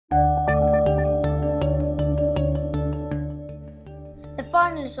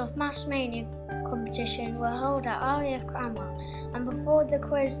finalists of Maths Mania competition were held at RAF Cranwell, and before the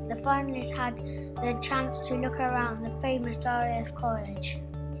quiz the finalists had the chance to look around the famous RAF college.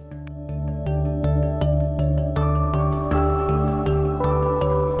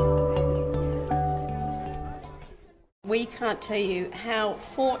 We can't tell you how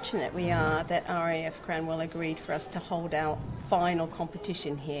fortunate we are that RAF Cranwell agreed for us to hold our final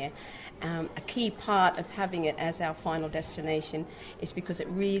competition here. A key part of having it as our final destination is because it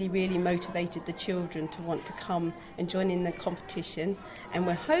really motivated the children to want to come and join in the competition, and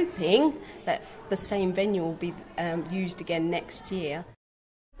we're hoping that the same venue will be used again next year.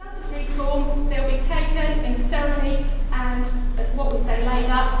 That's a free form. They'll be taken in ceremony and what we say laid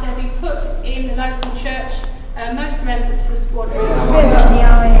up. They'll be put in the local church. Most relevant to the squad. Is it similar to the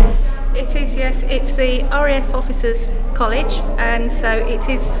RAF? It is, yes. It's the RAF Officers College, and so it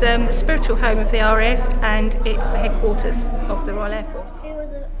is the spiritual home of the RAF, and it's the headquarters of the Royal Air Force. Who are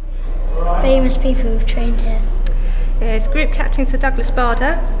the famous people who've trained here? There's Group Captain Sir Douglas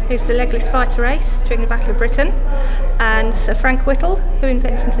Bader, who's the legless fighter race during the Battle of Britain, and Sir Frank Whittle, who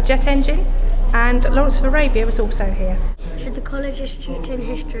invented the jet engine, and Lawrence of Arabia was also here. So the college is steeped in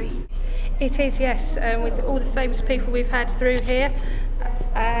history? It is, yes, with all the famous people we've had through here,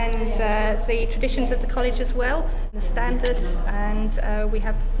 and the traditions of the college as well, the standards, and we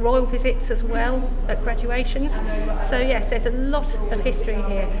have royal visits as well at graduations. So yes, there's a lot of history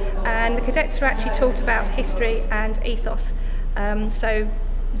here, and the cadets are actually taught about history and ethos. So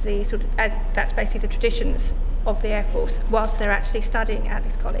the that's basically the traditions of the Air Force whilst they're actually studying at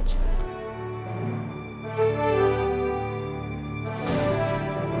this college.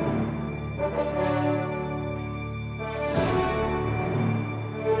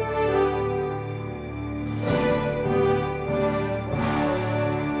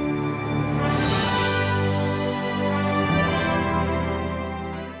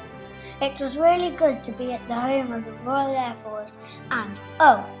 It was really good to be at the home of the Royal Air Force, and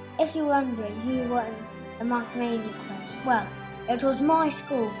oh, if you're wondering who won the Maths Mania quiz, well, it was my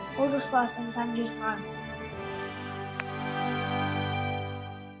school, Woodhall Spa St Andrew's Primary.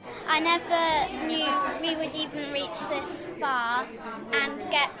 I never knew we would even reach this far and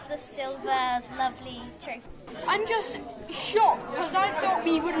get the silver lovely trophy. I'm just shocked because I thought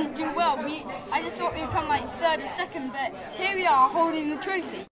we wouldn't do well. I just thought we would come like third or second, but here we are holding the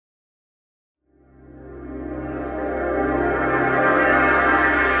trophy.